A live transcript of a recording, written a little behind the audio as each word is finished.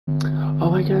Oh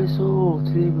my god, so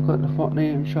today we've got the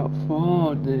Fortnite shop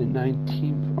for the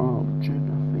 19th of June,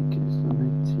 I think it's the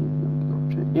 19th of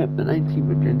June, yep, the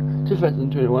 19th of June,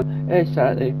 2021, it's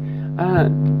Saturday,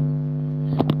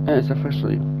 and it's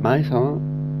officially my song,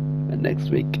 and next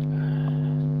week,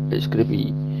 it's gonna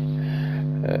be,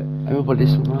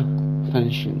 everybody's summer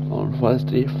finishing on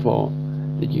Thursday for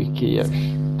the UK-ish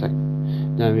thing.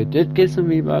 Now we did get some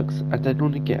V-Bucks, I did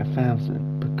only get 1,000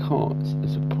 because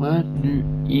it's a brand new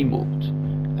emote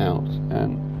out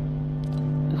and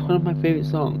it's one of my favourite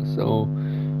songs, so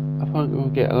I thought we'll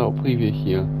get a little preview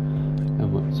here.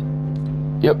 And what's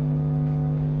yep,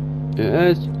 it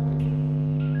is.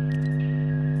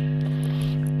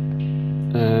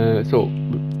 So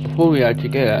before we actually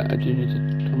get it, I do need to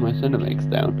turn my cinematics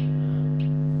down.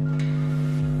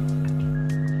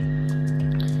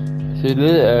 So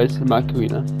there is the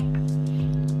Macarena.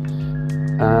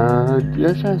 And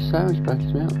let's try to salvage back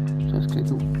as well. So that's kind of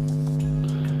cool.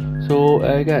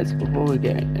 So guys, before we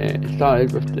get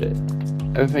started with the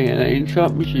everything in the item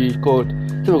shop, we should use code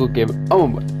typical gamer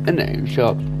in the item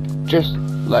shop, just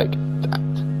like that.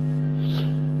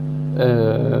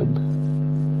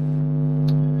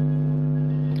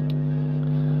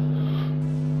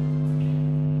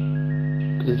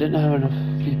 Because I didn't have enough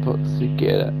V-Bucks to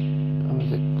get it. I was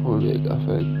like probably like, I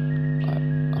think like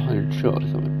 100 shot or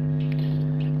something.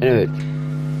 Anyways,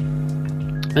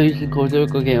 I'm using code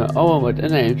typical gamer in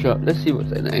the item shop. Let's see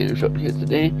what's in the item shop here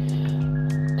today.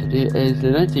 Today is the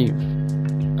 19th,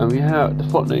 and we have the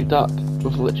Fortnite Dark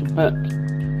Reflection Pack,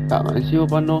 Batman Zero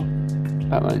Bundle,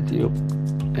 Batman Zero,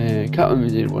 Catwoman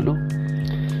Zero Bundle,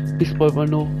 Beast Boy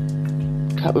Bundle,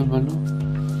 Catwoman Bundle.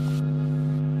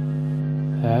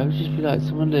 I would just be like,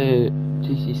 some of the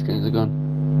TC skins are gone.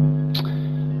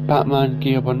 Batman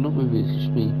Gear Bundle, maybe it's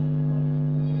just me.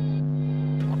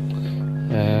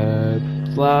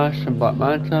 Flash and Black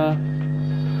Manta,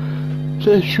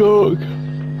 the Shark,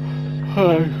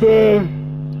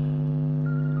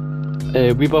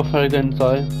 Rebuff Harrigan,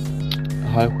 sorry,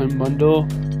 Harlequin Bundle,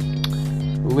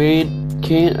 Rain,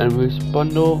 Kane and Roos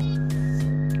Bundle,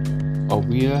 a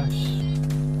Weir's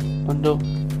Bundle,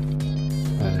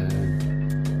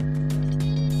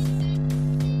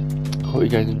 hope you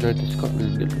guys enjoyed the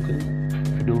Scotland little game,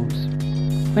 who knows,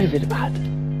 might have been bad.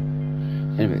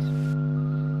 Anyways,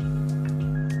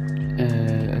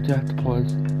 I do have to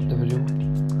pause the video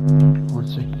 1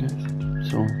 second guys,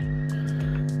 so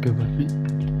bear with me.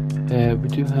 We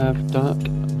do have Dark,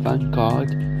 Vanguard,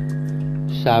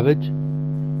 Savage,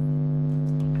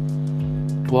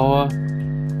 Blower,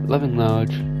 Living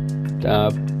Large,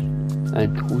 Dab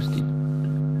and Toasty,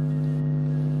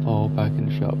 all back in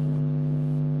the shop.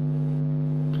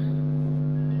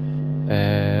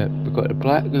 We've got the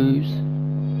Black Goose,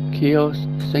 Chaos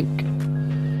Sync,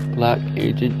 Black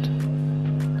Agent,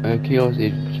 Chaos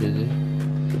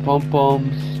Agent, the Pom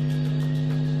Poms,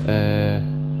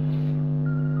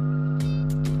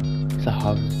 it's a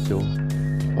house still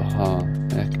for her.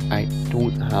 I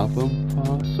don't have them for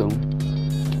her, so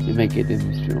you might get them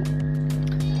this video.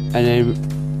 And then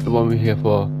the one we're here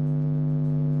for,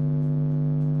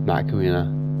 Macarena.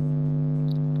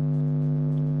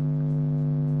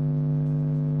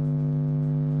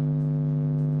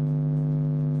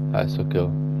 That's so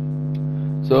cool.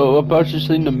 So we're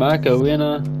purchasing the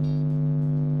Macarena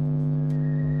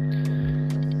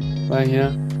right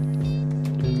here.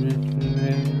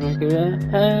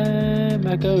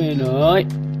 Macarena, right?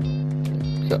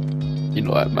 So you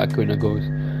know how Macarena goes.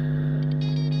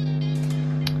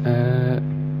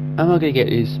 I'm not gonna get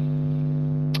these.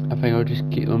 I think I'll just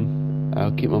keep them.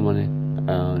 I'll keep my money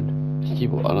and see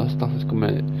what other stuff is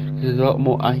coming out. Because there's a lot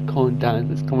more icon dance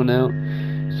that's coming out.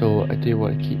 So I do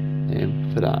want to keep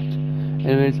them for that.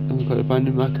 Anyways, I've got a brand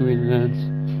new Macarena dance.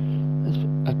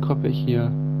 I copy it here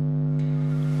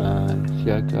and see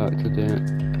how to do it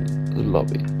in the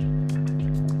lobby.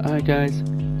 Alright guys,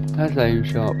 that's the item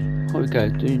shop. Hope you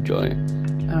guys do enjoy it.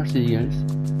 I'll see you guys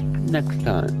next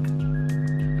time.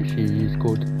 Make sure you use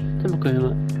code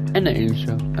Macarena in the item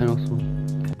shop, and also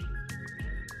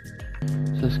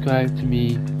subscribe to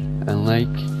me and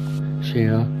like,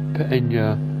 share, put in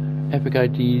your epic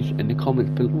IDs in the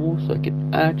comments below so I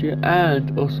can add you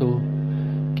and also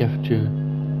gift you,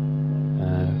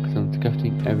 because I'm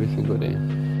gifting every single day.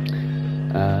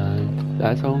 And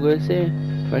that's all I'm going to say.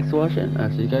 Thanks for watching,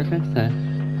 I'll see you guys next time.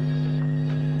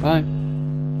 Bye.